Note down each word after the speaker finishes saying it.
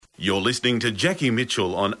You're listening to Jackie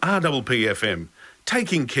Mitchell on RPPFM,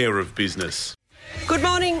 taking care of business. Good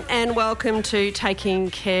morning and welcome to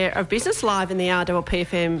Taking Care of Business live in the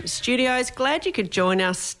RPPFM studios. Glad you could join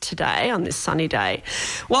us today on this sunny day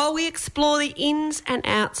while we explore the ins and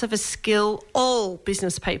outs of a skill all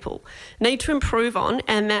business people need to improve on,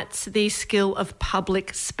 and that's the skill of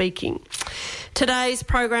public speaking. Today's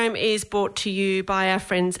program is brought to you by our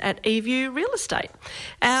friends at eView Real Estate.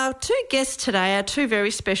 Our two guests today, our two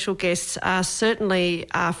very special guests, are certainly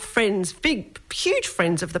friends, huge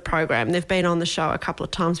friends of the program. They've been on the show a couple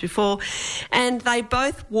of times before, and they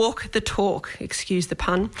both walk the talk, excuse the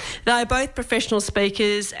pun. They are both professional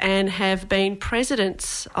speakers and have been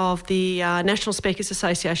presidents of the National Speakers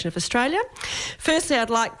Association of Australia. Firstly, I'd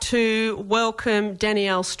like to welcome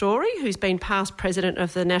Danielle Story, who's been past president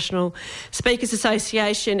of the National Speakers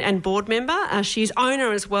Association and board member. She's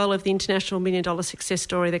owner as well of the international $1 million success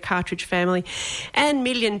story, The Cartridge Family, and $1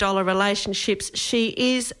 Million Relationships. She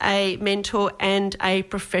is a mentor and a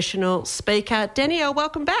professional speaker. Danielle,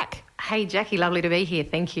 welcome back. Hey, Jackie, lovely to be here.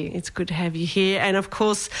 Thank you. It's good to have you here. And, of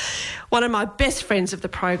course, one of my best friends of the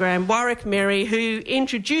program, Warwick Merry, who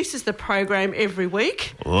introduces the program every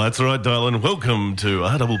week. Well, that's right, darling. Welcome to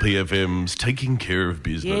RPPFM's Taking Care of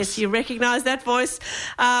Business. Yes, you recognise that voice.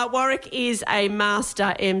 Warwick is a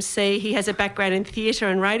master MC. He has a background in theatre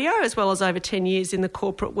and radio, as well as over 10 years in the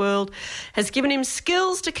corporate world. Has given him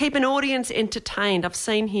skills to keep an audience entertained. I've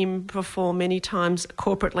seen him perform many times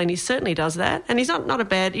corporately, and he certainly does that. And he's not a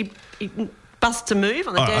bad... He busts a move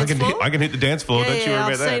on the dance floor. I can hit the dance floor, don't you worry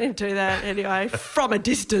about that. I've seen him do that anyway, from a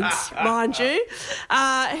distance, mind you.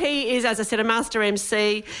 He is, as I said, a master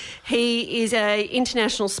MC. He is an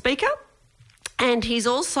international speaker, and he's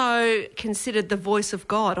also considered the voice of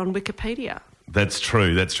God on Wikipedia. That's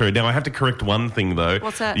true. Now, I have to correct one thing, though.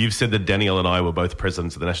 What's that? You've said that Danielle and I were both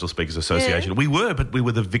presidents of the National Speakers Association. Yeah. But we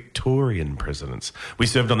were the Victorian presidents. We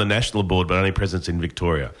served on the national board, but only presidents in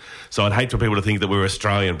Victoria. So I'd hate for people to think that we were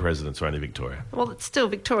Australian presidents or only Victoria. Well, it's still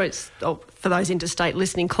Victoria's, for those interstate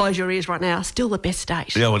listening, close your ears right now, still the best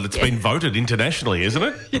state. Yeah, well, it's been voted internationally, isn't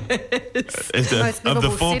it? Yes. Of the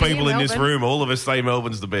four people in this room, all of us say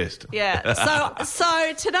Melbourne's the best. Yeah.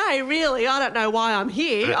 So today, really, I don't know why I'm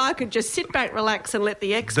here. I could just sit back, relax and let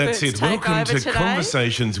the experts take over today. Welcome to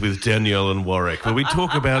Conversations with Danielle and Warwick, where we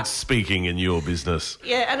talk about speaking in your business.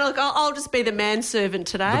 Yeah, and look, I'll just be the manservant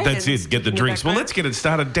today. But that's it, get the drinks. Well, let's get it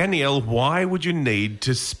started. Danielle, why would you need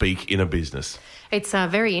to speak in a business? It's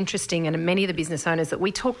very interesting, and many of the business owners that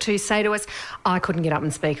we talk to say to us, I couldn't get up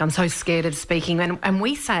and speak. I'm so scared of speaking. And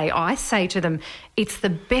I say to them, it's the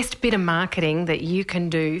best bit of marketing that you can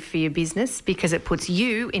do for your business because it puts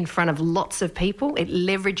you in front of lots of people, it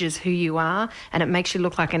leverages who you are, and it makes you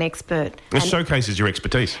look like an expert. It showcases your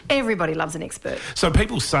expertise. Everybody loves an expert. So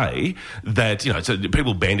people say that, so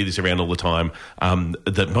people bandy this around all the time,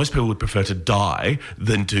 that most people would prefer to die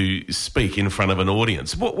than to speak in front of an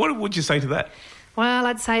audience. What would you say to that? Well,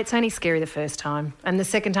 I'd say it's only scary the first time, and the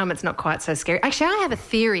second time it's not quite so scary. Actually, I have a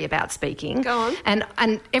theory about speaking. Go on.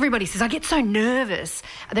 And everybody says, I get so nervous.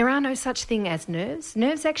 There are no such thing as nerves.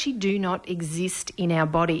 Nerves actually do not exist in our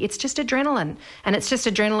body. It's just adrenaline, and it's just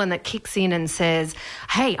adrenaline that kicks in and says,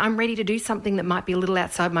 hey, I'm ready to do something that might be a little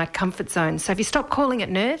outside my comfort zone. So if you stop calling it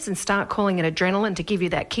nerves and start calling it adrenaline to give you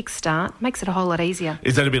that kickstart, it makes it a whole lot easier.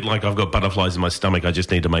 Is that a bit like I've got butterflies in my stomach, I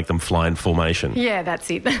just need to make them fly in formation? Yeah,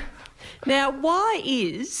 that's it. Now, why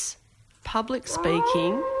is public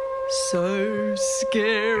speaking so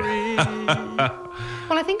scary?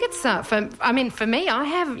 Well, I think it's for me, I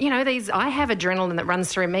have I have adrenaline that runs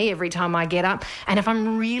through me every time I get up, and if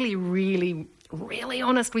I'm really, really, really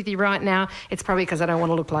honest with you right now, it's probably because I don't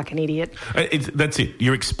want to look like an idiot. That's it.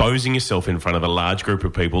 You're exposing yourself in front of a large group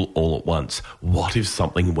of people all at once. What if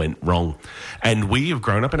something went wrong? And we have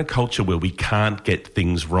grown up in a culture where we can't get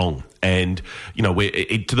things wrong. And, we're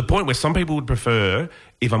to the point where some people would prefer,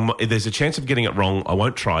 if there's a chance of getting it wrong, I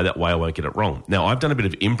won't try, that way I won't get it wrong. Now, I've done a bit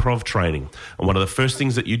of improv training, and one of the first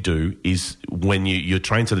things that you do is when you're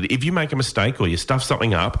trained so that if you make a mistake or you stuff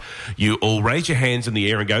something up, you all raise your hands in the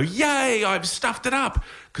air and go, yay, I've stuffed it up,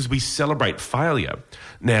 because we celebrate failure.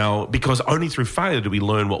 Now, because only through failure do we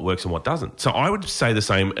learn what works and what doesn't. So I would say the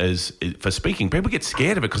same as for speaking. People get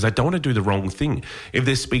scared of it because they don't want to do the wrong thing. If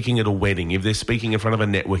they're speaking at a wedding, if they're speaking in front of a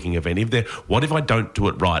networking event, what if I don't do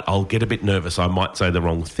it right? I'll get a bit nervous. I might say the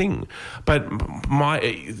wrong thing. But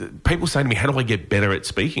people say to me, how do I get better at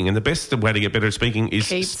speaking? And the best way to get better at speaking is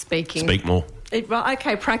keep speaking. Speak more.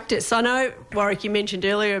 Okay, practice. I know, Warwick, you mentioned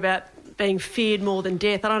earlier about being feared more than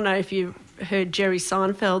death. I don't know if you heard Jerry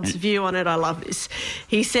Seinfeld's view on it. I love this.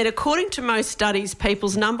 He said, according to most studies,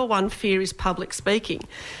 people's number one fear is public speaking.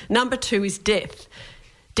 Number two is death.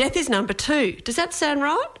 Death is number 2. Does that sound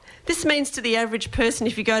right? This means to the average person,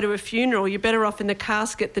 if you go to a funeral, you're better off in the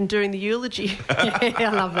casket than doing the eulogy. Yeah, I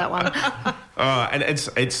love that one. And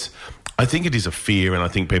it's. I think it is a fear, and I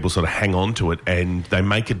think people sort of hang on to it and they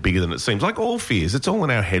make it bigger than it seems. Like all fears, it's all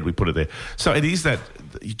in our head. We put it there. So it is that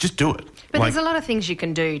you just do it. But there's a lot of things you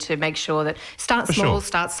can do to make sure that start small,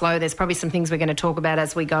 start slow. There's probably some things we're going to talk about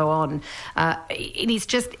as we go on.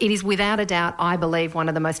 It is without a doubt, I believe, one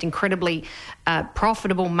of the most incredibly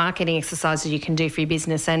profitable marketing exercises you can do for your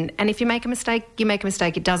business. And if you make a mistake, you make a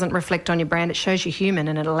mistake. It doesn't reflect on your brand. It shows you're human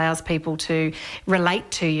and it allows people to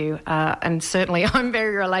relate to you. And certainly I'm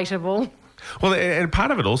very relatable. Well, and part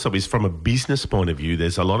of it also is from a business point of view.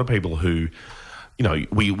 There's a lot of people who, you know,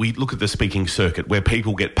 we look at the speaking circuit where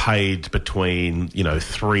people get paid between, you know,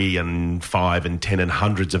 3 and 5 and 10 and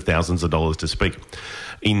hundreds of thousands of dollars to speak.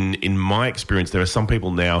 In my experience, there are some people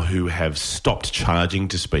now who have stopped charging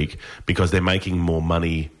to speak because they're making more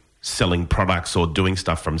money selling products or doing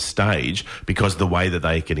stuff from stage because the way that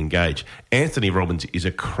they can engage. Anthony Robbins is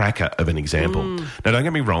a cracker of an example. Now, don't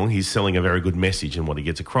get me wrong, he's selling a very good message in what he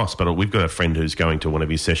gets across, but we've got a friend who's going to one of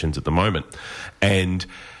his sessions at the moment, and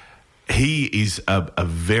he is a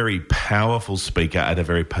very powerful speaker and a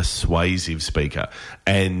very persuasive speaker,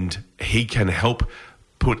 and he can help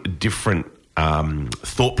put different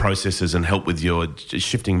thought processes and help with your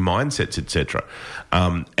shifting mindsets, etc.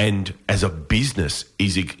 And as a business,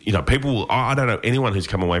 people, I don't know anyone who's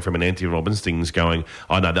come away from an Anthony Robbins things going,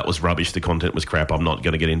 oh no, that was rubbish, the content was crap, I'm not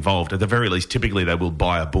going to get involved. At the very least, typically they will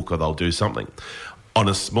buy a book or they'll do something. On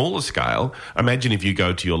a smaller scale, imagine if you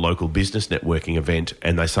go to your local business networking event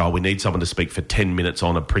and they say, we need someone to speak for 10 minutes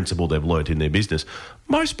on a principle they've learnt in their business.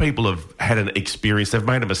 Most people have had an experience, they've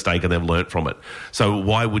made a mistake and they've learnt from it. So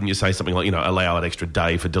why wouldn't you say something like, allow an extra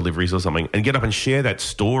day for deliveries or something and get up and share that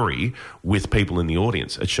story with people in the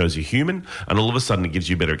audience? It shows you're human and all of a sudden it gives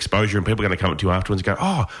you better exposure and people are going to come up to you afterwards and go,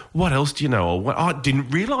 oh, what else do you know? Or I didn't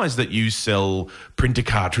realise that you sell printer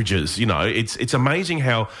cartridges. It's amazing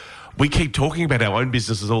how we keep talking about our own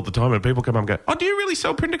businesses all the time and people come up and go, oh, do you really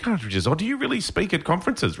sell printer cartridges? Or do you really speak at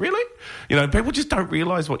conferences? Really? People just don't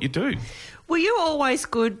realise what you do. Were you always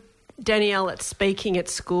good, Danielle, at speaking at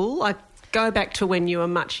school? Like, go back to when you were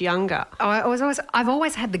much younger. I've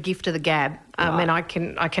always had the gift of the gab. And I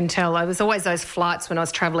can tell. I was always those flights when I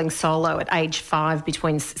was travelling solo at age 5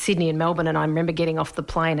 between Sydney and Melbourne, and I remember getting off the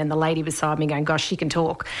plane and the lady beside me going, gosh, she can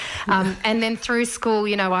talk. And then through school,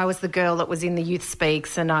 I was the girl that was in the youth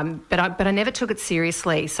speaks, but I never took it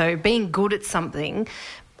seriously. So being good at something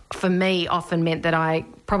for me often meant that I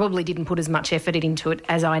probably didn't put as much effort into it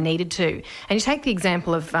as I needed to. And you take the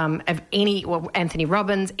example of Anthony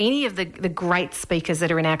Robbins, any of the great speakers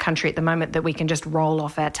that are in our country at the moment that we can just roll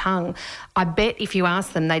off our tongue. I bet if you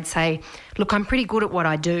ask them, they'd say, look, I'm pretty good at what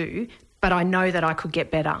I do, but I know that I could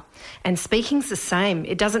get better. And speaking's the same.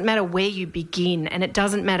 It doesn't matter where you begin and it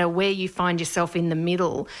doesn't matter where you find yourself in the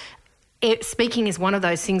middle. Speaking is one of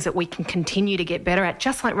those things that we can continue to get better at,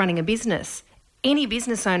 just like running a business. Any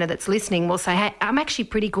business owner that's listening will say, hey, I'm actually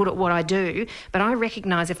pretty good at what I do, but I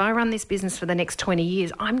recognise if I run this business for the next 20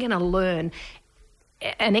 years, I'm going to learn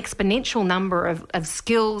an exponential number of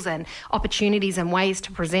skills and opportunities and ways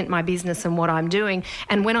to present my business and what I'm doing.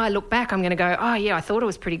 And when I look back, I'm going to go, oh, yeah, I thought it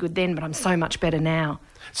was pretty good then, but I'm so much better now.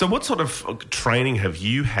 So what sort of training have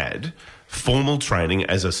you had, formal training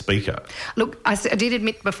as a speaker? Look, I did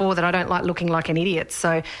admit before that I don't like looking like an idiot.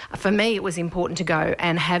 So for me, it was important to go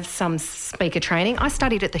and have some speaker training. I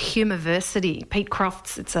studied at the Humourversity. Pete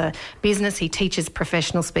Crofts, it's a business. He teaches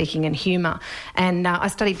professional speaking and humour. And I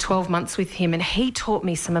studied 12 months with him and he taught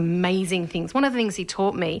me some amazing things. One of the things he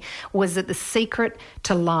taught me was that the secret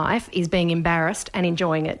to life is being embarrassed and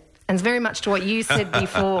enjoying it. And it's very much to what you said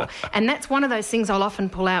before. And that's one of those things I'll often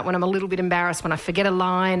pull out when I'm a little bit embarrassed, when I forget a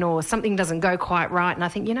line or something doesn't go quite right. And I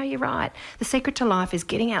think, you're right. The secret to life is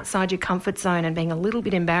getting outside your comfort zone and being a little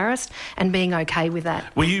bit embarrassed and being okay with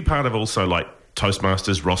that. Were you part of also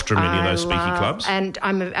Toastmasters, Rostrum, any of those speaking clubs? And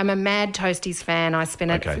I'm a mad Toasties fan. I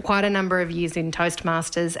spent quite a number of years in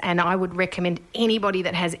Toastmasters, and I would recommend anybody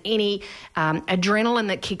that has any adrenaline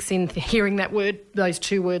that kicks in hearing that word, those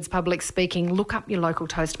 2 words, public speaking, look up your local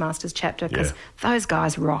Toastmasters chapter because those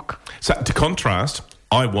guys rock. So to contrast,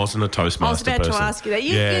 I wasn't a Toastmaster person. I was about to ask you that.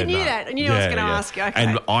 You knew that. I knew I was going to ask you. Okay.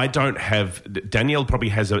 And I don't have... Danielle probably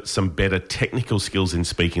has some better technical skills in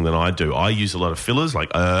speaking than I do. I use a lot of fillers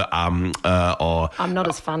like or... I'm not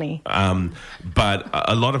as funny. But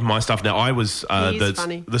a lot of my stuff... Now, I was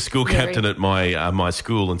the school captain at my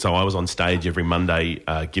school, and so I was on stage every Monday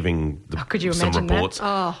giving some reports.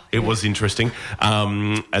 That? It was interesting.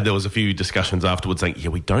 And there was a few discussions afterwards saying,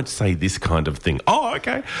 we don't say this kind of thing. Oh,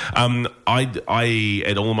 okay. I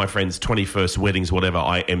at all my friends' 21st weddings, whatever,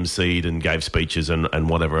 I emceed and gave speeches and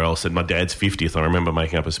whatever else. At my dad's 50th, I remember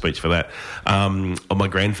making up a speech for that. On my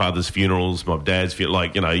grandfather's funerals, my dad's funeral,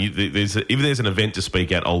 like, you know, if there's an event to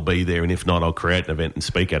speak at, I'll be there, and if not, I'll create an event and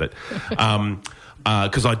speak at it.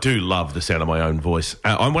 Because I do love the sound of my own voice.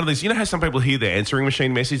 I'm one of these, you know how some people hear their answering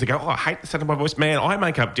machine message, they go, oh, I hate the sound of my voice. Man, I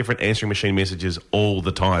make up different answering machine messages all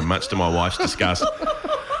the time, much to my wife's disgust.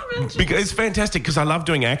 Because it's fantastic because I love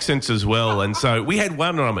doing accents as well. And so we had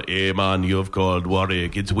one where I'm like, yeah, man, you've called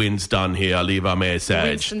Warwick. It's Winston here. I leave a message.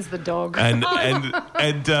 Winston's the dog. And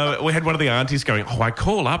we had one of the aunties going, oh, I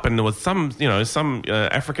call up and there was some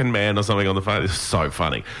African man or something on the phone. It's so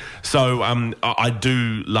funny. So I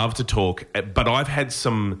do love to talk, but I've had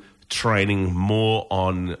some training more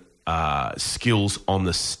on skills on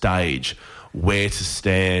the stage, where to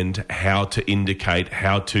stand, how to indicate,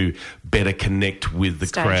 how to better connect with the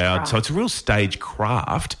Stage crowd. craft. So it's a real stage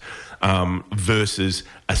craft versus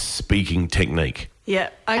a speaking technique. Yeah,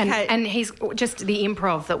 okay. And he's just the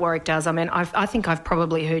improv that Warwick does. I mean, I think I've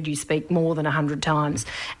probably heard you speak more than 100 times,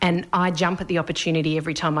 and I jump at the opportunity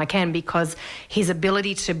every time I can because his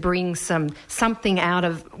ability to bring something out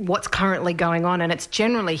of what's currently going on, and it's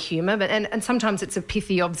generally humour, but and sometimes it's a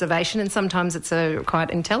pithy observation, and sometimes it's a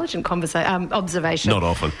quite intelligent observation. Not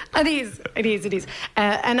often. It is.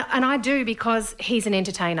 And I do because he's an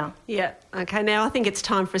entertainer. Yeah, okay. Now I think it's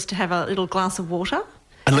time for us to have a little glass of water.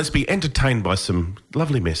 And let's be entertained by some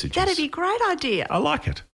lovely messages. That'd be a great idea. I like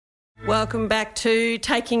it. Welcome back to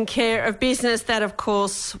Taking Care of Business. That, of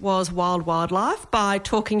course, was Wild Wildlife by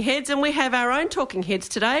Talking Heads, and we have our own Talking Heads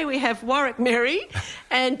today. We have Warwick Merry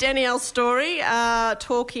and Danielle Story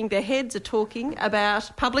talking. Their heads are talking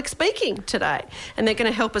about public speaking today, and they're going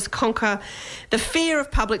to help us conquer the fear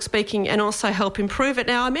of public speaking and also help improve it.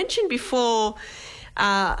 Now, I mentioned before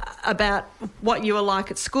about what you were like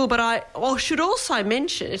at school, but I should also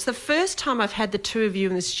mention it's the first time I've had the two of you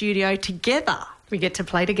in the studio together. We get to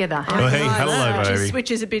play together. Oh, hey, hello, baby. Which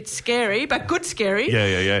is a bit scary, but good scary.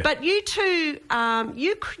 Yeah. But you two,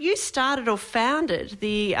 you started or founded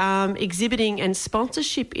the Exhibiting and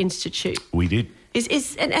Sponsorship Institute. We did.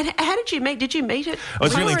 And how did you meet? Did you meet it? Oh,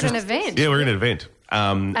 it's We really were at an interesting. event. Yeah, we were at an event.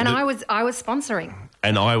 And I was sponsoring.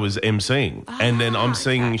 And I was emceeing. And then I'm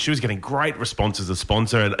seeing she was getting great responses as a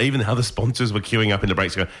sponsor, and even the other sponsors were queuing up in the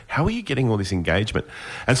breaks going, how are you getting all this engagement?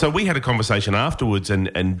 And so we had a conversation afterwards,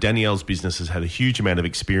 and Danielle's business has had a huge amount of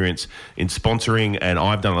experience in sponsoring, and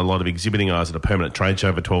I've done a lot of exhibiting. I was at a permanent trade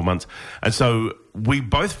show for 12 months. And so we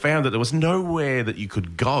both found that there was nowhere that you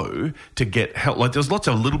could go to get help. Like, there was lots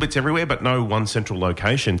of little bits everywhere, but no one central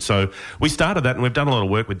location. So we started that, and we've done a lot of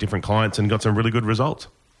work with different clients and got some really good results.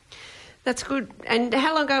 That's good. And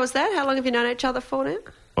how long ago was that? How long have you known each other for now?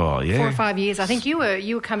 Oh, yeah. 4 or 5 years. I think you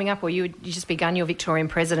were coming up, or you just begun your Victorian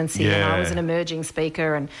presidency, and I was an emerging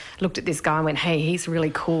speaker and looked at this guy and went, hey, he's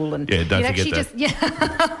really cool. And Yeah, don't forget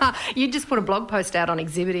that. You just put a blog post out on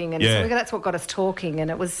exhibiting, and so that's what got us talking, and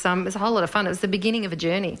it was a whole lot of fun. It was the beginning of a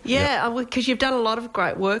journey. Yeah, because you've done a lot of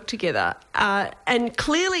great work together. And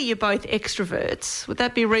clearly you're both extroverts. Would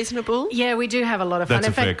that be reasonable? Yeah, we do have a lot of fun.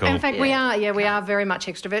 That's a fair call. In fact, we are very much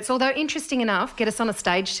extroverts. Although, interesting enough, get us on a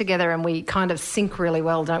stage together and we kind of sync really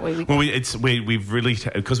well, don't we? Well, we've really,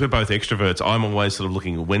 because we're both extroverts, I'm always sort of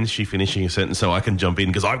looking, when's she finishing a sentence so I can jump in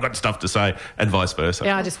because I've got stuff to say, and vice versa.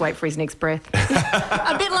 Yeah, I just wait for his next breath.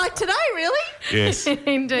 A bit like today, really. Yes.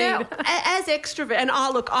 Indeed. Now, as extrovert, and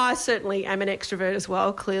I certainly am an extrovert as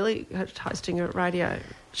well, clearly, hosting a radio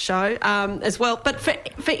show as well. But for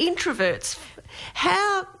introverts,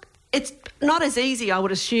 it's not as easy, I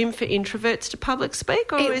would assume, for introverts to public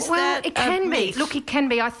speak, or is that it can a be. myth? Look, it can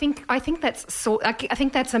be. I think that's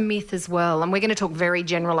a myth as well. And we're going to talk very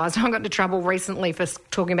generalised. I got into trouble recently for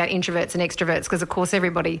talking about introverts and extroverts because, of course,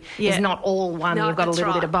 everybody is not all one. No, You've got a that's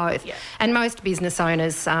little bit right. of both. Yeah. And most business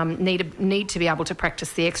owners need to be able to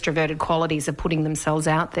practice the extroverted qualities of putting themselves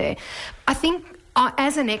out there. I think.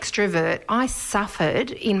 As an extrovert, I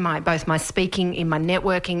suffered in both my speaking, in my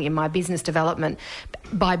networking, in my business development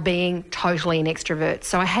by being totally an extrovert.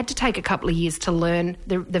 So I had to take a couple of years to learn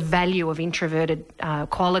the value of introverted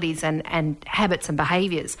qualities and habits and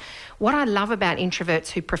behaviours. What I love about introverts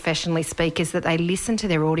who professionally speak is that they listen to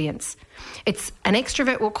their audience. It's an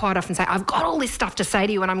extrovert will quite often say, I've got all this stuff to say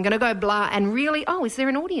to you and I'm going to go blah, and really, is there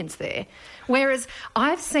an audience there? Whereas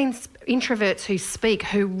I've seen introverts who speak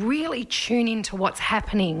who really tune into what's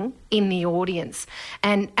happening in the audience,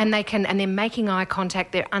 and they're making eye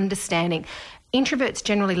contact, they're understanding. Introverts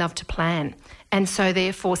generally love to plan, and so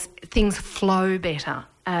therefore things flow better.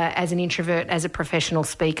 As an introvert, as a professional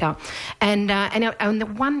speaker. And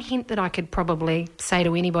the one hint that I could probably say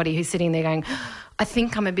to anybody who's sitting there going, I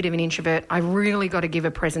think I'm a bit of an introvert. I really got to give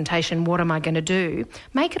a presentation. What am I going to do?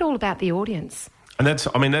 Make it all about the audience. And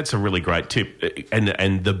that's a really great tip.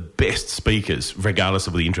 And the best speakers, regardless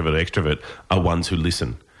of the introvert or extrovert, are ones who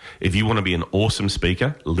listen. If you want to be an awesome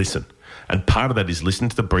speaker, listen. And part of that is listen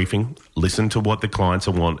to the briefing, listen to what the clients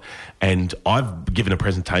want. And I've given a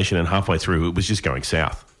presentation and halfway through it was just going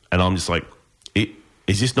south. And I'm just like,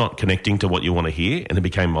 is this not connecting to what you want to hear? And it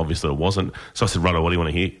became obvious that it wasn't. So I said, right, what do you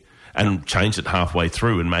want to hear? And changed it halfway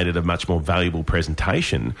through and made it a much more valuable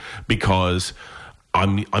presentation because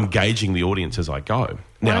I'm gauging the audience as I go.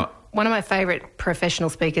 Now, one of my favourite professional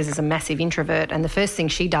speakers is a massive introvert, and the first thing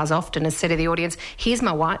she does often is say to the audience, here's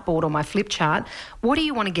my whiteboard or my flip chart. What do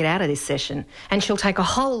you want to get out of this session? And she'll take a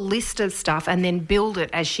whole list of stuff and then build it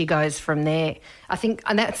as she goes from there. I think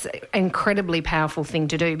and that's an incredibly powerful thing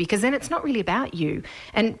to do because then it's not really about you.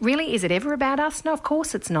 And really, is it ever about us? No, of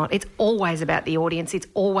course it's not. It's always about the audience. It's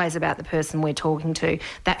always about the person we're talking to.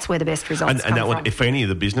 That's where the best results come from. If any of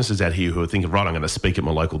the businesses out here who are thinking, right, I'm going to speak at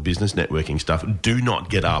my local business networking stuff, do not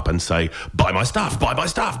get up and say, buy my stuff, buy my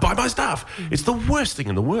stuff, buy my stuff. Mm-hmm. It's the worst thing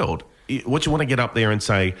in the world. What you want to get up there and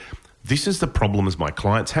say, this is the problems my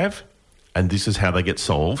clients have, and this is how they get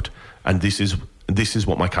solved, and this is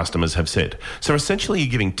what my customers have said. So essentially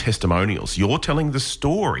you're giving testimonials. You're telling the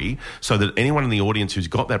story so that anyone in the audience who's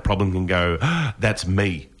got that problem can go, that's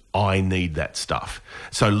me. I need that stuff.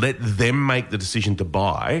 So let them make the decision to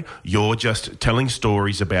buy. You're just telling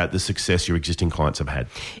stories about the success your existing clients have had.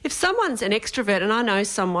 If someone's an extrovert, and I know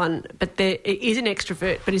someone, but is an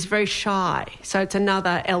extrovert, but is very shy, so it's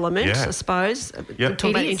another element, I suppose. Yep.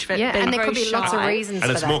 Talk about introvert, and there could be lots of reasons for that.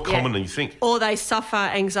 And it's more common than you think. Or they suffer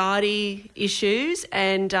anxiety issues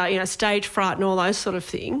and stage fright and all those sort of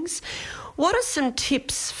things. What are some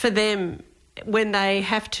tips for them when they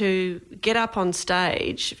have to get up on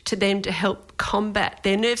stage to them to help combat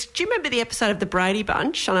their nerves? Do you remember the episode of The Brady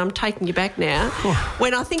Bunch? And I'm taking you back now.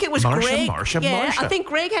 When I think it was Greg. Marsha. I think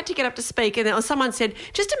Greg had to get up to speak and someone said,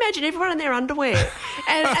 just imagine everyone in their underwear.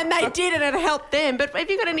 and they did and it helped them. But have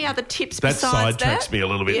you got any other tips besides that? That sidetracks me a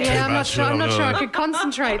little bit too much. I'm not sure I could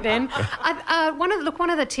concentrate then. One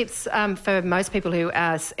of the tips for most people who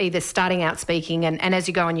are either starting out speaking and as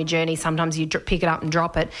you go on your journey, sometimes you pick it up and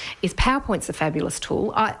drop it, is PowerPoint's a fabulous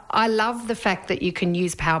tool. I love the fact that you can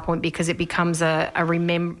use PowerPoint because it becomes a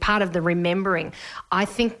part of the remembering. I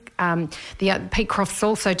think Pete Crofts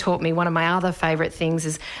also taught me one of my other favourite things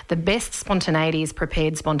is the best spontaneity is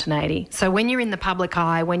prepared spontaneity. So when you're in the public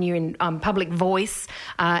eye, when you're in public voice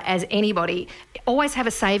as anybody, always have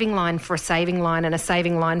a saving line for a saving line and a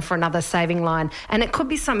saving line for another saving line. And it could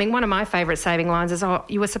be something, one of my favourite saving lines is,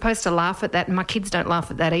 you were supposed to laugh at that and my kids don't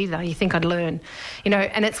laugh at that either. You think I'd learn?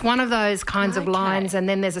 And it's one of those kinds of lines and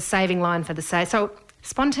then there's a saving line for the say. So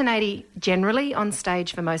spontaneity generally on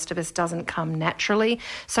stage for most of us doesn't come naturally.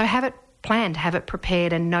 So have it planned, have it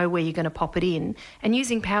prepared and know where you're going to pop it in. And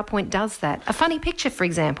using PowerPoint does that. A funny picture, for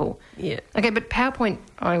example. Yeah. Okay, but PowerPoint,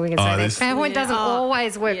 PowerPoint doesn't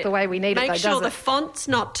always work the way we need it, though, Make sure does the it? font's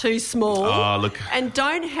not too small. And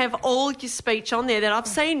don't have all your speech on there. That I've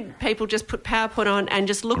seen people just put PowerPoint on and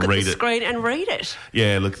just look at the screen and read it.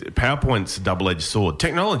 Yeah, look, PowerPoint's a double-edged sword.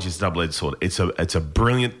 Technology is a double-edged sword. It's a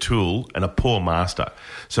brilliant tool and a poor master.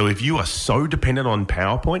 So if you are so dependent on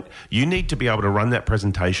PowerPoint, you need to be able to run that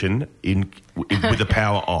presentation with the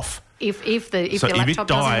power off. If your laptop it dies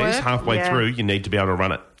doesn't work, halfway through, you need to be able to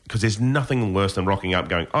run it. Because there's nothing worse than rocking up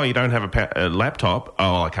going, you don't have a laptop?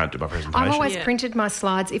 Oh, I can't do my presentation. I've always printed my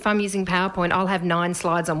slides. If I'm using PowerPoint, I'll have 9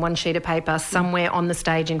 slides on one sheet of paper somewhere on the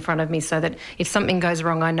stage in front of me so that if something goes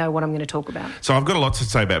wrong, I know what I'm going to talk about. So I've got a lot to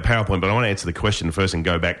say about PowerPoint, but I want to answer the question first and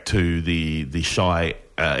go back to the shy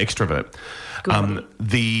extrovert.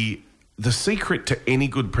 The secret to any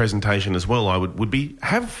good presentation as well, would be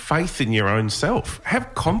have faith in your own self.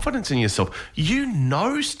 Have confidence in yourself. You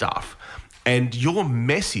know stuff. And your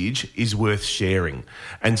message is worth sharing.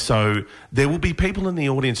 And so there will be people in the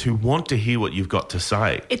audience who want to hear what you've got to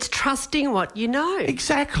say. It's trusting what you know.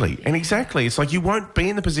 Exactly. It's like you won't be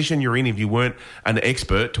in the position you're in if you weren't an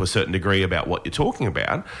expert to a certain degree about what you're talking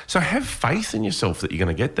about. So have faith in yourself that you're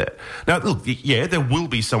going to get there. Now, look, there will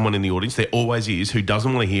be someone in the audience, there always is, who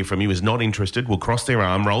doesn't want to hear from you, is not interested, will cross their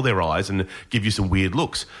arm, roll their eyes and give you some weird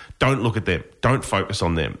looks. Don't look at them. Don't focus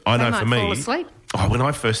on them. I know for me... fall asleep. When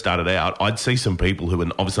I first started out, I'd see some people who were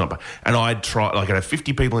obviously not... And I'd try... I'd have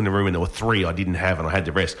 50 people in the room and there were 3 I didn't have and I had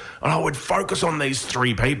the rest. And I would focus on these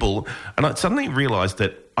 3 people and I suddenly realised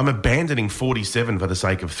that I'm abandoning 47 for the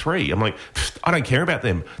sake of 3. I'm like, I don't care about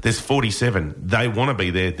them. There's 47. They want to be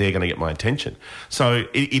there. They're going to get my attention. So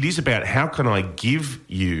it is about how can I give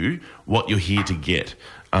you what you're here to get.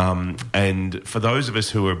 And for those of us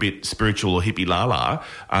who are a bit spiritual or hippie la-la,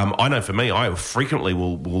 I know for me, I frequently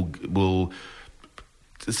will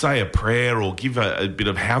say a prayer or give a bit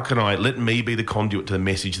of how can I let me be the conduit to the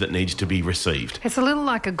message that needs to be received. It's a little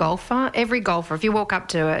like a golfer. Every golfer, if you walk up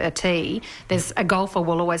to a tee, there's a golfer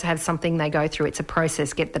will always have something they go through. It's a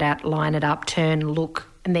process. Get that out, line it up, turn, look,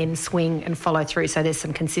 and then swing and follow through. So there's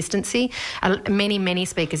some consistency. Many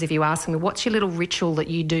speakers, if you ask them, what's your little ritual that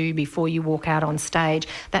you do before you walk out on stage?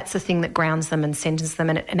 That's the thing that grounds them and centres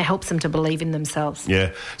them, and it helps them to believe in themselves.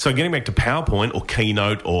 Yeah. So getting back to PowerPoint or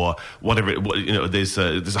Keynote or whatever, there's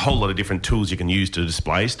a whole lot of different tools you can use to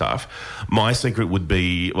display stuff. My secret would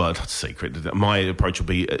be, well, not secret, my approach would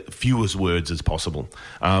be fewest words as possible.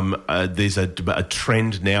 There's a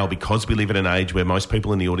trend now, because we live in an age where most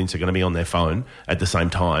people in the audience are going to be on their phone at the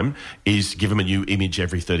same time, is give them a new image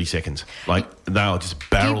every 30 seconds. Like, they'll just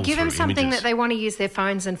barrel give them through something images that they want to use their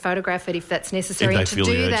phones and photograph it if that's necessary. If they feel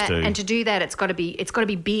the urge to. And to do that, it's got to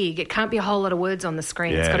be big. It can't be a whole lot of words on the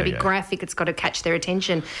screen. It's got to be graphic. It's got to catch their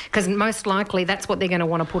attention, because most likely that's what they're going to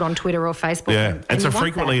want to put on Twitter or Facebook. Yeah, and so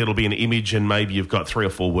frequently it'll be an image, and maybe you've got 3 or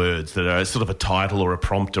 4 words that are sort of a title or a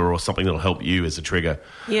prompter or something that'll help you as a trigger.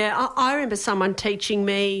 Yeah, I remember someone teaching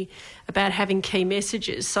me about having key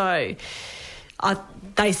messages. So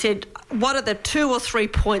they said, what are the 2 or 3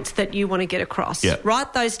 points that you want to get across? Yeah.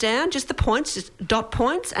 Write those down, just the points, just dot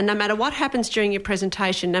points, and no matter what happens during your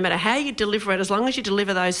presentation, no matter how you deliver it, as long as you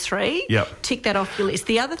deliver those 3, tick that off your list.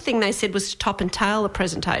 The other thing they said was to top and tail the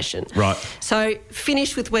presentation. Right. So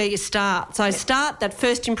finish with where you start. So start that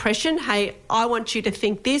first impression, hey, I want you to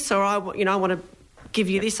think this, or I want to give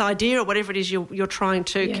you this idea, or whatever it is you're trying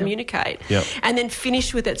to communicate. Yep. And then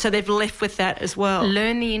finish with it, so they've left with that as well.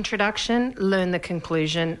 Learn the introduction, learn the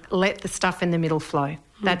conclusion, let the stuff in the middle flow.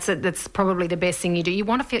 That's it. That's probably the best thing you do. You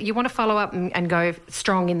want to follow up and go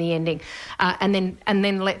strong in the ending, and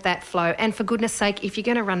then let that flow. And for goodness sake, if you're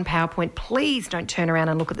going to run PowerPoint, please don't turn around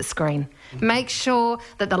and look at the screen. Make sure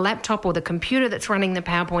that the laptop or the computer that's running the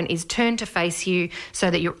PowerPoint is turned to face you,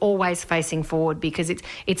 so that you're always facing forward, because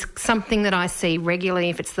it's something that I see regularly.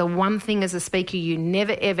 If it's the one thing as a speaker you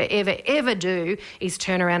never, ever, ever, ever do, is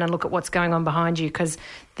turn around and look at what's going on behind you, because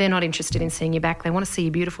they're not interested in seeing your back. They want to see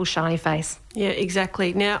your beautiful, shiny face. Yeah,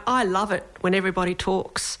 exactly. Now, I love it when everybody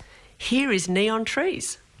talks. Here is Neon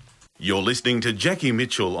Trees. You're listening to Jackie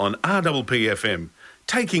Mitchell on RPPFM,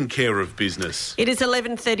 taking care of business. It is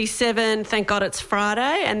 11:37. Thank God it's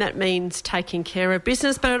Friday, and that means taking care of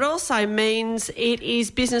business, but it also means it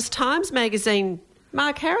is Business Times magazine.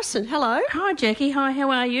 Mark Harrison, hello. Hi, Jackie. Hi,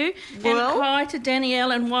 how are you? Well, and hi to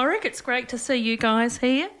Danielle and Warwick. It's great to see you guys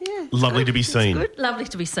here. Yeah, Lovely to be seen. Good. Lovely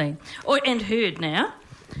to be seen. And heard now.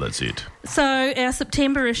 That's it. So our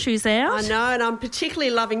September issue's out. I know, and I'm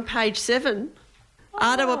particularly loving page 7.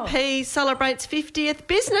 RPP celebrates 50th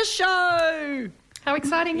business show. How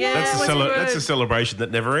exciting! Yeah, That's a celebration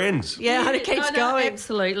that never ends. Yeah, and it keeps going.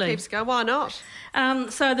 Absolutely. Keeps going. Why not?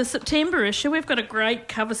 So the September issue, we've got a great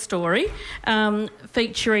cover story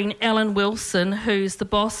featuring Alan Wilson, who's the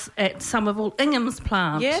boss at Somerville Ingham's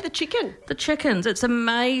plant. Yeah, the chicken. The chickens. It's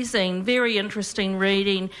amazing, very interesting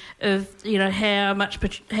reading of how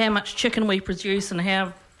much chicken we produce and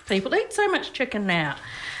how people eat so much chicken now.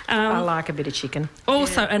 I like a bit of chicken.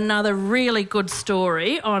 Also, another really good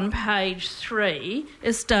story on page 3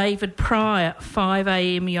 is David Pryor,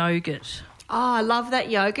 5am yogurt. Oh, I love that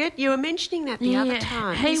yogurt. You were mentioning that the other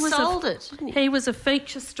time. He sold it, didn't he? He was a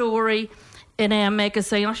feature story in our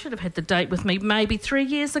magazine. I should have had the date with me, maybe 3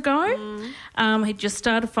 years ago. He just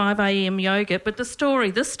started 5am yogurt, but the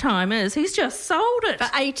story this time is he's just sold it. For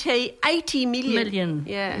 80 million.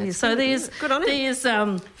 Yeah. So there's good on him. There's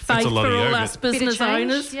faith for all us business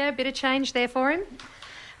owners. Yeah, a bit of change there for him.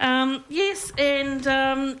 Yes, and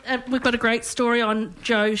we've got a great story on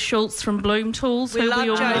Joe Schultz from Bloom Tools. We love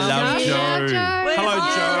Joe. Love Joe. Hello, Joe.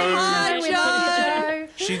 Hi, Joe.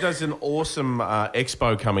 She does an awesome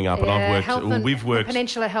expo coming up, and we've worked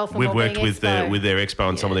Peninsula Health and we've worked Wellbeing with their expo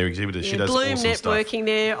and some of their exhibitors. She does Bloom awesome Networking. stuff.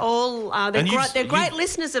 They're all they're great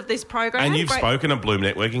listeners of this program. And you've spoken at Bloom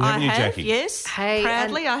Networking, haven't you, Jackie? Yes. Hey,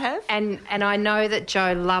 proudly, I have. And I know that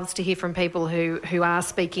Joe loves to hear from people who are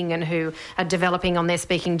speaking and who are developing on their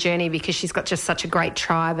speaking journey, because she's got just such a great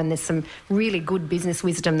tribe, and there's some really good business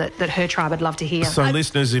wisdom that her tribe would love to hear. So,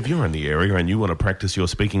 listeners, if you're in the area and you want to practice your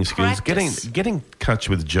speaking skills, get in touch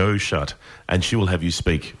with Joe Shutt, and she will have you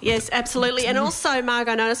speak. Yes, absolutely. And also, Marg,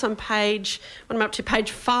 I noticed on page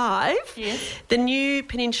 5, the new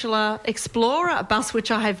Peninsula Explorer bus,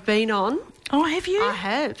 which I have been on. Oh, have you? I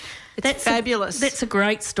have. It's fabulous. That's a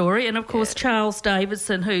great story. And, of course, Charles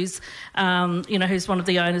Davidson, who's one of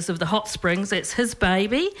the owners of the Hot Springs, that's his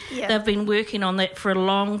baby. Yeah. They've been working on that for a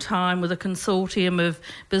long time with a consortium of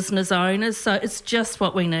business owners. So it's just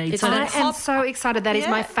what we need. I am so excited. That is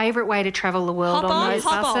my favourite way to travel the world on those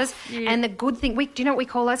buses. Yeah. And the good thing, do you know what we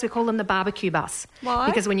call those? We call them the barbecue bus. Why?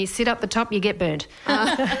 Because when you sit up the top, you get burnt.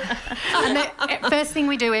 And the first thing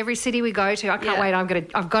we do every city we go to, I can't wait.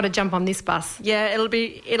 I've got to jump on this bus. Yeah, it'll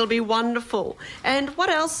be wonderful. And what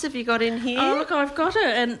else have you got in here? Oh, look, I've got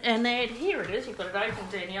an ad. Here it is. You've got it open,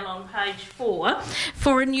 Danielle, on page 4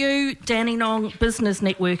 for a new Dandenong business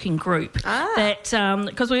networking group.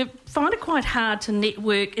 Because we find it quite hard to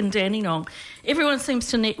network in Dandenong. Everyone seems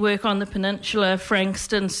to network on the peninsula,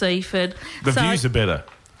 Frankston, Seaford. The views are better.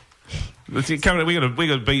 We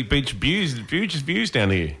got beach views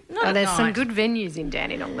down here. There's some good venues in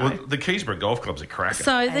Dandenong, though. Well, the Keysborough Golf Club's a cracker.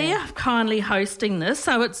 So they're kindly hosting this.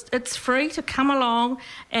 So it's free to come along,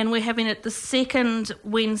 and we're having it the second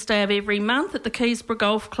Wednesday of every month at the Keysborough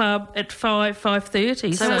Golf Club at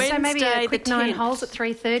 5:30. So maybe a quick 9 10th. holes at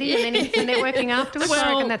 3:30 and then the networking afterwards.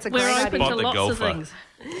 I reckon that's a great we're idea. open Spot to the lots golfer. of things.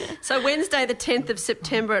 So Wednesday the 10th of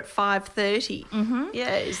September at 5:30.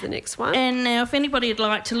 Yeah, is the next one. And now, if anybody would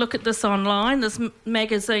like to look at this online, there's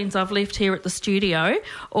magazines I've left here at the studio,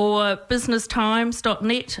 or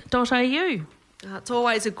businesstimes.net.au. It's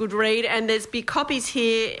always a good read, and there's big copies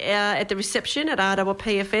here at the reception at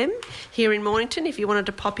RPPFM here in Mornington if you wanted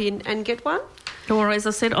to pop in and get one. Or, as I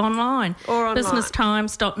said, online. Or online.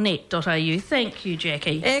 businesstimes.net.au. Thank you,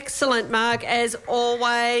 Jackie. Excellent, Mark, as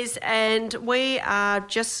always. And we are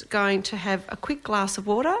just going to have a quick glass of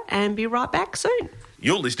water and be right back soon.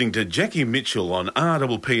 You're listening to Jackie Mitchell on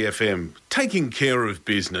RPPFM, taking care of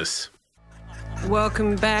business.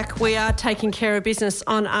 Welcome back. We are taking care of business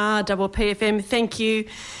on RPPFM. Thank you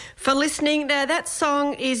for listening. Now, that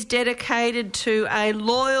song is dedicated to a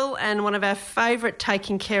loyal and one of our favourite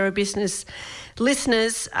taking care of business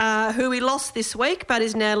listeners who we lost this week but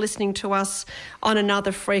is now listening to us on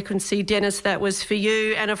another frequency. Dennis, that was for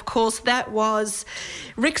you. And, of course, that was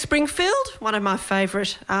Rick Springfield, one of my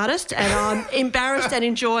favourite artists, and I'm embarrassed and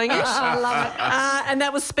enjoying it. I love it. And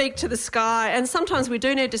that was Speak to the Sky. And sometimes we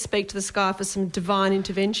do need to speak to the sky for some divine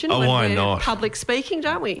intervention when why we're not? public speaking,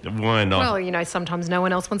 don't we? Why not? Well, sometimes no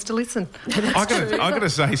one else wants to listen. I got to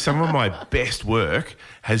say, some of my best work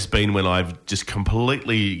has been when I've just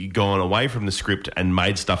completely gone away from the script and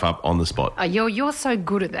made stuff up on the spot. You're so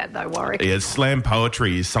good at that, though, Warwick. Yeah, slam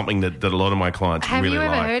poetry is something that a lot of my clients Have really you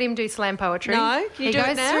ever like. heard him do slam poetry? No. Can you he do it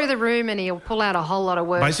goes now? through the room and he'll pull out a whole lot of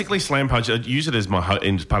words. Basically, slam poetry, I use it as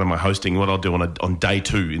as part of my hosting. What I'll do on day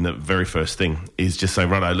 2, in the very first thing, is just say,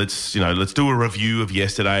 righto, let's do a review of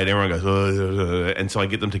yesterday, and everyone goes, and so I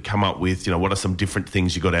get them to come up with, what are some different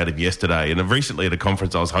things you got out of yesterday. And recently at a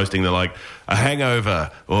conference I was hosting, they're like, a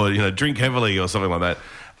hangover, or drink heavily, or something like that.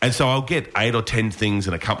 And so I'll get 8 or 10 things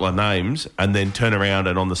and a couple of names, and then turn around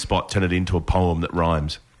and on the spot turn it into a poem that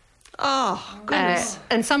rhymes. Oh, goodness.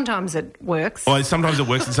 And sometimes it works. Well, sometimes it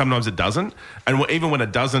works and sometimes it doesn't. And even when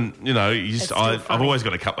it doesn't, I've funny. always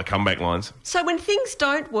got a couple of comeback lines. So when things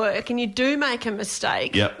don't work and you do make a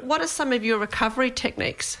mistake, Yep. what are some of your recovery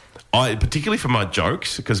techniques? Particularly for my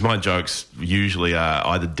jokes, because my jokes usually are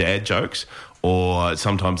either dad jokes or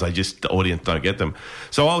sometimes the audience don't get them.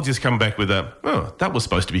 So I'll just come back with that was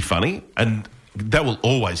supposed to be funny, and that will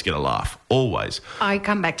always get a laugh, always. I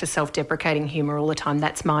come back to self-deprecating humour all the time.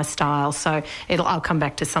 That's my style. So I'll come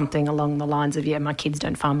back to something along the lines of, my kids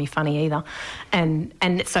don't find me funny either. And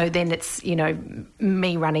so then it's,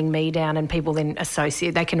 me running me down, and people then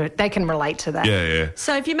associate. They can relate to that. Yeah.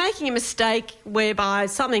 So if you're making a mistake whereby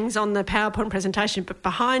something's on the PowerPoint presentation but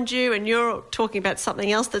behind you and you're talking about something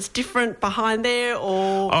else that's different behind there,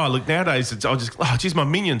 or... Oh, look, nowadays my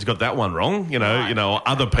minion's got that one wrong. Or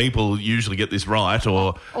other people usually get this right,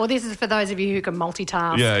 or this is for those of you who can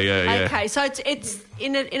multitask. Yeah. Okay, so it's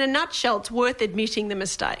in a nutshell, it's worth admitting the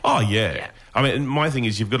mistake. Oh, yeah. I mean, my thing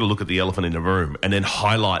is you've got to look at the elephant in the room and then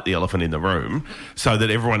highlight the elephant in the room so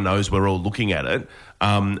that everyone knows we're all looking at it,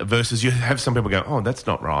 versus you have some people go, oh, that's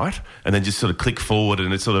not right, and then just sort of click forward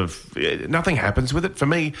and it's sort of, nothing happens with it. For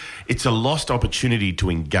me, it's a lost opportunity to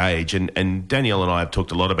engage, and Danielle and I have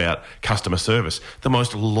talked a lot about customer service. The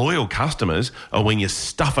most loyal customers are when you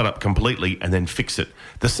stuff it up completely and then fix it.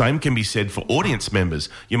 The same can be said for audience members.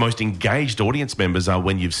 Your most engaged audience members are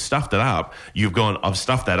when you've stuffed it up, you've gone, I've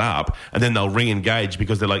stuffed that up, and then they'll they'll re-engage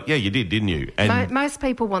because they're like, yeah, you did, didn't you? And Most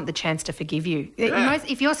people want the chance to forgive you.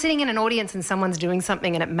 If you're sitting in an audience and someone's doing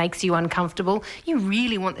something and it makes you uncomfortable, you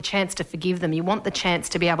really want the chance to forgive them. You want the chance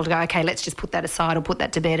to be able to go, okay, let's just put that aside or put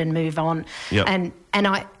that to bed and move on. Yep.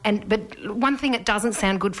 But one thing that doesn't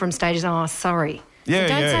sound good from stage is, oh, sorry. Yeah, so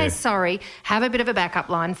don't say yeah. sorry. Have a bit of a backup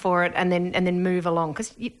line for it, and then move along,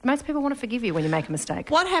 because most people want to forgive you when you make a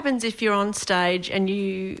mistake. What happens if you're on stage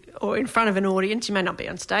or in front of an audience? You may not be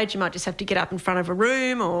on stage. You might just have to get up in front of a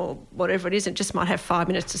room or whatever it is. It just might have 5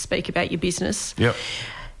 minutes to speak about your business. Yep.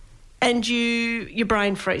 And your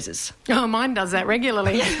brain freezes. Oh, mine does that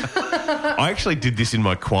regularly. I actually did this in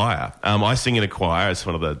my choir. I sing in a choir. It's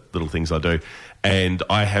one of the little things I do. And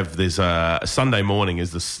I have Sunday morning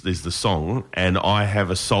is the song, and I have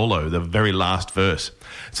a solo, the very last verse.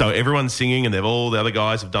 So everyone's singing, and all the other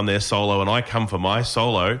guys have done their solo, and I come for my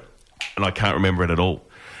solo, and I can't remember it at all.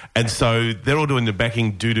 And so they're all doing the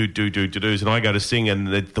backing do-do-do-do-do-dos, and I go to sing, and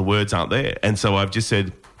the words aren't there. And so I've just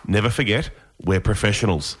said, never forget, we're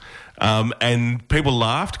professionals. And people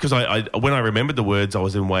laughed because when I remembered the words, I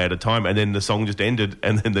was in way out of time, and then the song just ended,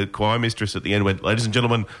 and then the choir mistress at the end went, "Ladies and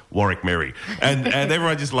gentlemen, Warwick Merry," and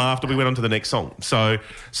everyone just laughed, and we went on to the next song. So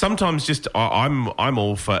sometimes just I'm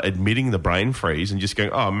all for admitting the brain freeze and just going,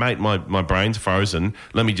 "Oh, mate, my brain's frozen.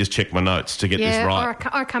 Let me just check my notes to get this right."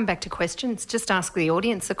 Or come back to questions. Just ask the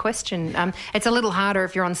audience a question. It's a little harder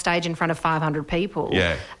if you're on stage in front of 500 people.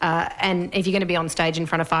 Yeah. And if you're going to be on stage in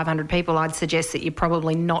front of 500 people, I'd suggest that you're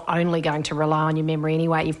probably not only going to rely on your memory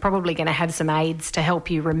anyway. You're probably going to have some aids to help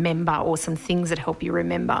you remember, or some things that help you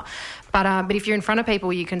remember. But if you're in front of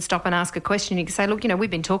people, you can stop and ask a question. You can say, look, we've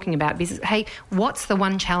been talking about business. Hey, what's the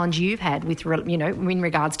one challenge you've had with, in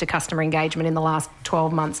regards to customer engagement in the last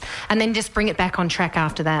 12 months? And then just bring it back on track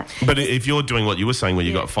after that. But if you're doing what you were saying, where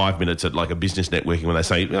you got 5 minutes at like a business networking, when they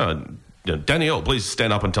say, Danielle, please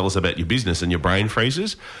stand up and tell us about your business, and your brain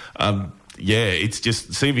freezes. It's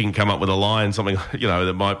just see if you can come up with a line, something,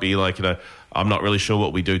 that might be like, I'm not really sure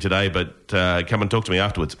what we do today, but come and talk to me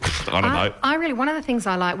afterwards. I don't know. One of the things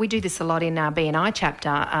I like, we do this a lot in our B&I chapter,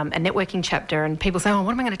 a networking chapter, and people say, oh,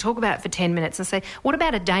 what am I going to talk about for 10 minutes? And I say, what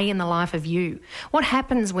about a day in the life of you? What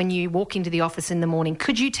happens when you walk into the office in the morning?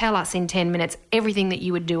 Could you tell us in 10 minutes everything that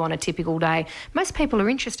you would do on a typical day? Most people are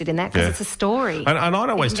interested in that because it's a story. And I'd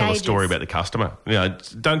always tell a story about the customer.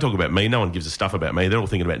 Don't talk about me. No one gives a stuff about me. They're all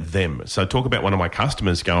thinking about them. So talk about one of my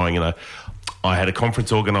customers going, I had a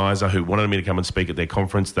conference organiser who wanted me to come and speak at their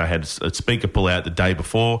conference. They had a speaker pull out the day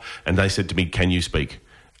before, and they said to me, can you speak?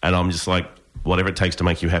 And I'm just like, whatever it takes to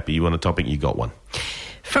make you happy. You want a topic, you got one.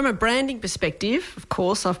 From a branding perspective, of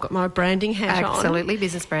course, I've got my branding hat on. Absolutely,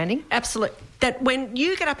 business branding. Absolutely. That when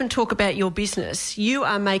you get up and talk about your business, you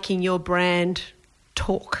are making your brand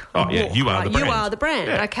talk. Oh, yeah, you are the brand. You are the brand.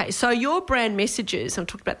 Yeah. Okay, so your brand messages, I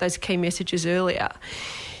talked about those key messages earlier.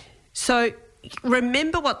 So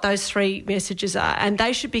remember what those 3 messages are, and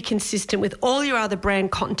they should be consistent with all your other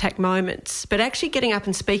brand contact moments. But actually getting up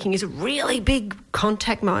and speaking is a really big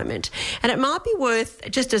contact moment. And it might be worth,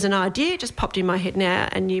 just as an idea, just popped in my head now,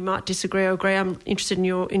 and you might disagree or agree, I'm interested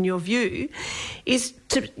in your view, is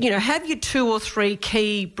to have your 2 or 3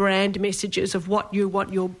 key brand messages of what you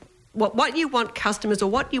want what you want customers or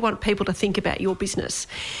what you want people to think about your business.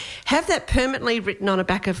 Have that permanently written on the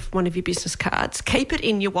back of one of your business cards. Keep it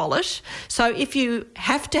in your wallet. So if you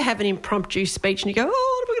have to have an impromptu speech and you go,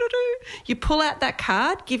 oh, what am I going to do? You pull out that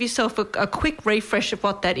card, give yourself a quick refresh of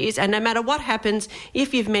what that is, and no matter what happens,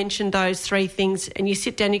 if you've mentioned those 3 things and you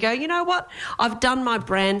sit down and you go, you know what, I've done my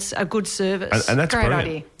brands a good service. And that's great brilliant.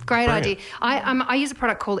 idea. Great idea. I use a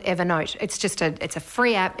product called Evernote. It's just it's a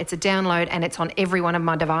free app. It's a download, and it's on every one of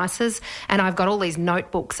my devices. And I've got all these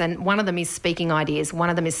notebooks, and one of them is speaking ideas. One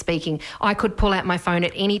of them is speaking. I could pull out my phone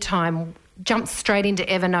at any time, jump straight into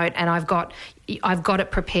Evernote, and I've got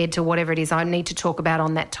it prepared to whatever it is I need to talk about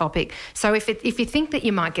on that topic. So if you think that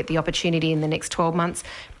you might get the opportunity in the next 12 months,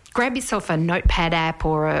 grab yourself a notepad app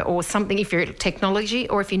or something if you're at technology,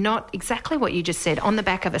 or if you're not, exactly what you just said, on the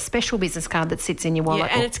back of a special business card that sits in your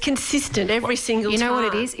wallet. Yeah, and it's consistent every single time. You know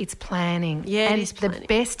what it is? It's planning. Yeah, and it is planning. The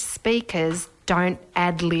best speakers don't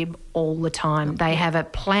ad-lib all the time. They have a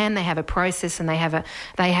plan, they have a process, and they have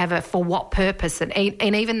a for what purpose. And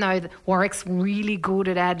even though Warwick's really good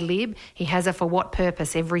at ad-lib, he has a for what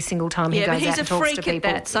purpose every single time he goes out and talks to people.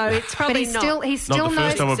 At that, so it's probably but he still not the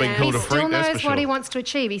first time I've been called a freak, that's for knows sure. what he wants to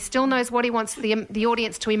achieve. He still knows what he wants the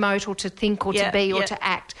audience to emote or to think or to be or to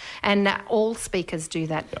act. And all speakers do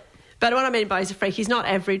that. But what I mean by he's a freak, he's not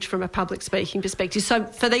average from a public speaking perspective. So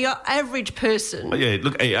for the average person... Yeah,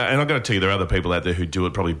 look, and I've got to tell you, there are other people out there who do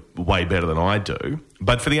it probably way better than I do.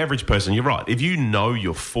 But for the average person, you're right. If you know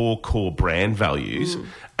your 4 core brand values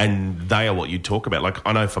and they are what you talk about, like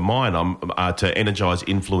I know for mine, I'm to energise,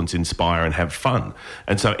 influence, inspire and have fun.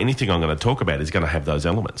 And so anything I'm going to talk about is going to have those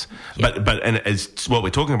elements. Yeah. But as what we're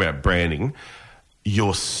talking about branding,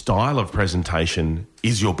 your style of presentation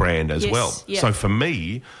is your brand as well. Yeah. So for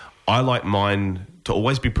me, I like mine to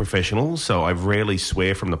always be professional, so I rarely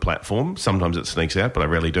swear from the platform. Sometimes it sneaks out, but I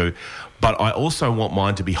rarely do. But I also want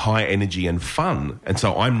mine to be high energy and fun. And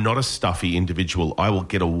so I'm not a stuffy individual. I will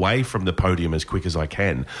get away from the podium as quick as I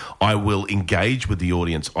can. I will engage with the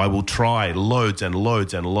audience. I will try loads and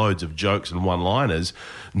loads and loads of jokes and one-liners,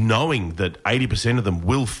 knowing that 80% of them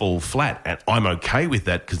will fall flat. And I'm okay with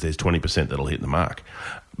that because there's 20% that'll hit the mark.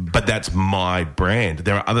 But that's my brand.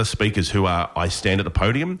 There are other speakers who are, I stand at the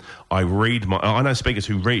podium, I know speakers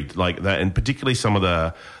who read like that, and particularly some of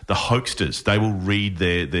the hoaxsters, they will read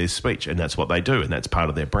their speech, and that's what they do, and that's part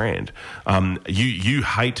of their brand. You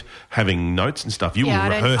hate having notes and stuff. You will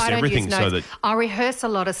rehearse everything so that... I rehearse a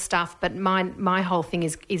lot of stuff, but my whole thing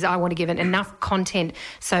is I want to give it enough content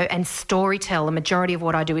and storytell. The majority of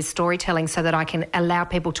what I do is storytelling so that I can allow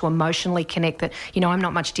people to emotionally connect that, I'm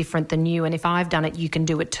not much different than you, and if I've done it, you can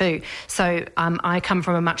do it too. So I come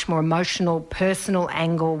from a much more emotional, personal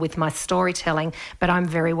angle with my storytelling, but I'm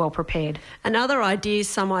very well prepared. Another idea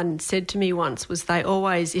someone said to me once was they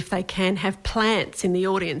always, if they can, have plants in the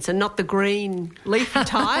audience and not the green leafy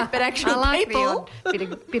type, but actually I like people.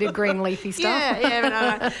 Bit of green leafy stuff.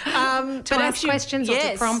 To ask questions or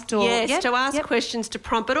to prompt. To ask questions to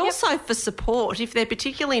prompt, but also for support if they're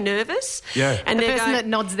particularly nervous. Yeah. And the person that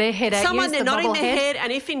nods their head at someone you, they're nodding their head,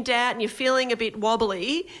 and if in doubt and you're feeling a bit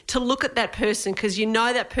wobbly, to look at that person because you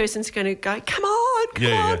know that person's going to go, come on,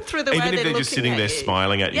 through the way they're looking at you. Even if they're just sitting there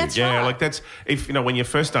smiling at you. That's right. Like that's, if when you're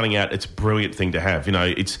first starting out, it's a brilliant thing to have.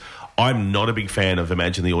 I'm not a big fan of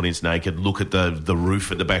imagine the audience naked, look at the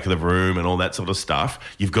roof at the back of the room and all that sort of stuff.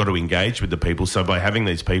 You've got to engage with the people. So by having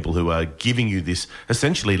these people who are giving you this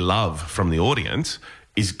essentially love from the audience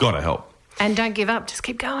is got to help. And don't give up. Just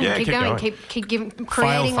keep going. Yeah, keep going.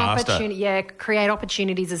 Creating opportunities. Yeah, create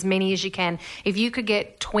opportunities, as many as you can. If you could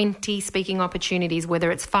get 20 speaking opportunities, whether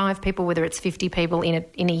it's 5 people, whether it's 50 people in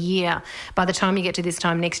a year, by the time you get to this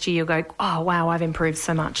time next year, you'll go, oh, wow, I've improved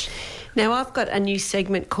so much. Now, I've got a new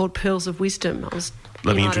segment called Pearls of Wisdom.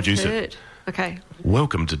 Let me introduce it. Okay.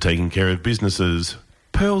 Welcome to Taking Care of Businesses,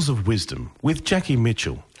 Pearls of Wisdom with Jackie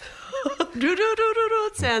Mitchell.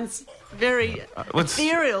 It sounds very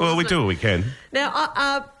ethereal. Well, we do what we can.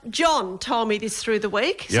 Now, John told me this through the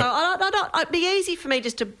week, so it'd be easy for me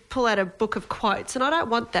just to pull out a book of quotes, and I don't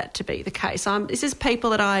want that to be the case. This is people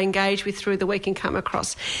that I engage with through the week and come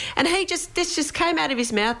across. And this just came out of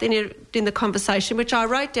his mouth in the conversation, which I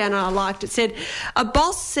wrote down and I liked. It said, a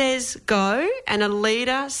boss says go and a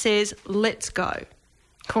leader says let's go.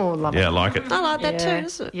 Cool, love it. Yeah, I like it. I like that too,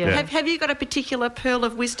 isn't it? Yeah. Have you got a particular pearl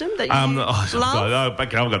of wisdom that you love? I've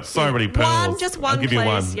got so many pearls. Just one, I'll give you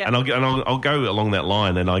one, and I'll go along that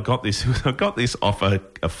line. And I got this off a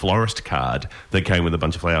florist card that came with a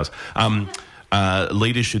bunch of flowers.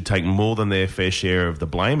 Leaders should take more than their fair share of the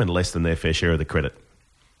blame and less than their fair share of the credit.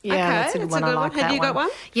 Yeah, that's a good one. I like that one. Have you got one?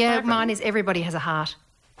 Yeah, mine is everybody has a heart.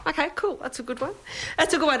 Okay, cool. That's a good one.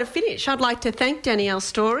 That's a good way to finish. I'd like to thank Danielle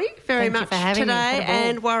Story very much today,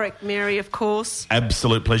 and Warwick Mary, of course.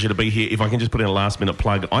 Absolute pleasure to be here. If I can just put in a last-minute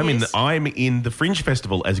plug, I'm in the Fringe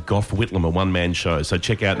Festival as Gough Whitlam, a one-man show. So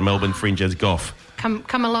check out Melbourne Fringe as Gough.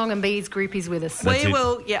 Come along and be his groupies with us.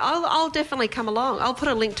 Will. Yeah, I'll definitely come along. I'll put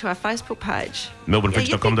a link to our Facebook page.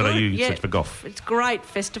 melbournefringe.com.au. Search for Gough. It's a great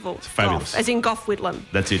festival. It's fabulous. Gough, as in Gough Whitlam.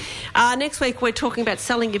 That's it. Next week we're talking about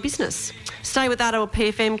selling your business. Stay with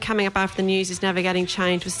RWPFM. Coming up after the news is Navigating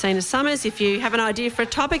Change with Sina Summers. If you have an idea for a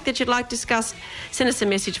topic that you'd like discussed, send us a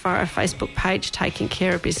message via our Facebook page, Taking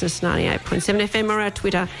Care of Business 98.7 FM, or our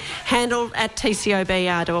Twitter handle at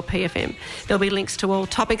TCOBRWPFM. There'll be links to all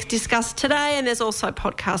topics discussed today, and there's also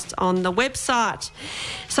podcasts on the website.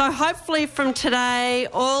 So hopefully from today,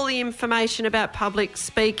 all the information about public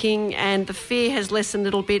speaking and the fear has lessened a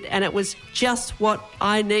little bit, and it was just what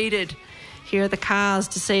I needed. Here are the cars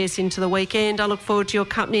to see us into the weekend. I look forward to your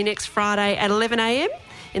company next Friday at 11 a.m.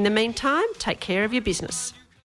 In the meantime, take care of your business.